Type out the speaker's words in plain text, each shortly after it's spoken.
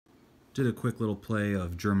did a quick little play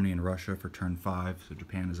of Germany and Russia for turn 5, so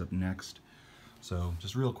Japan is up next. So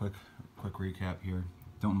just real quick recap here.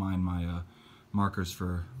 Don't mind my markers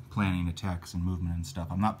for planning attacks and movement and stuff.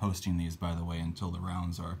 I'm not posting these, by the way, until the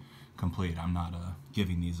rounds are complete. I'm not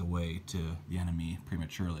giving these away to the enemy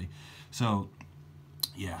prematurely. So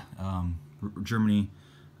yeah, Germany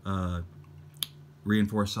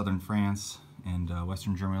reinforced southern France and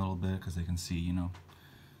western Germany a little bit because they can see, you know,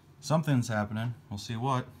 something's happening. We'll see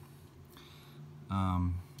what.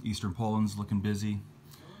 Eastern Poland's looking busy.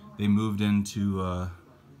 They moved into,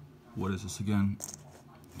 what is this again?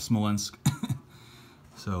 Smolensk.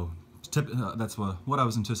 So that's what I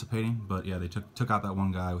was anticipating, but yeah, they took out that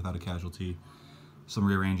one guy without a casualty. Some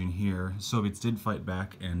rearranging here. Soviets did fight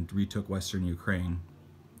back and retook western Ukraine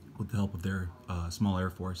with the help of their small air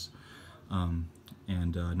force, and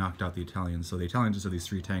knocked out the Italians. So the Italians just have these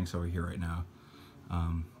 3 tanks over here right now.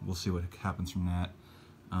 We'll see what happens from that.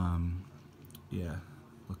 Yeah,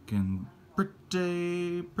 looking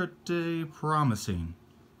pretty promising.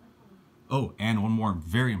 Oh, and one more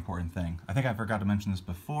very important thing. I think I forgot to mention this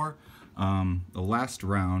before. The last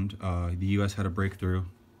round, the U.S. had a breakthrough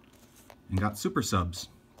and got super subs.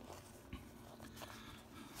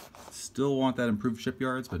 Still want that improved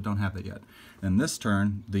shipyards, but don't have that yet. And this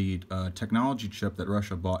turn, the technology chip that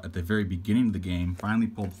Russia bought at the very beginning of the game finally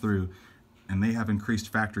pulled through, and they have increased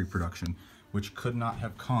factory production, which could not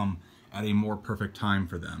have come at a more perfect time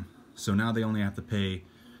for them. So now they only have to pay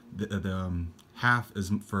half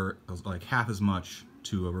as much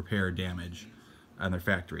to repair damage on their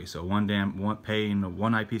factory. So paying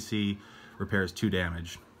one IPC repairs 2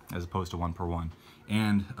 damage as opposed to 1 per 1,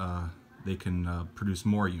 and they can produce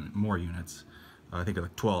more units. I think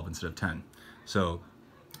like 12 instead of 10. So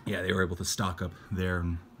yeah, they were able to stock up there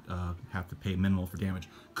and have to pay minimal for damage.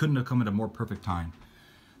 Couldn't have come at a more perfect time.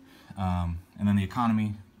 And then the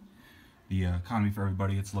economy for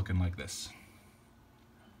everybody, it's looking like this.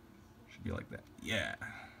 Should be like that. Yeah.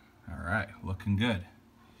 All right, looking good.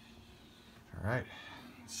 All right,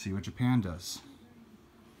 let's see what Japan does.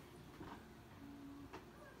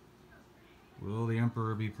 Will the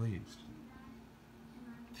Emperor be pleased?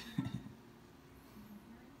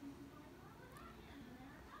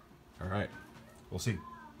 All right, we'll see.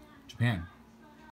 Japan.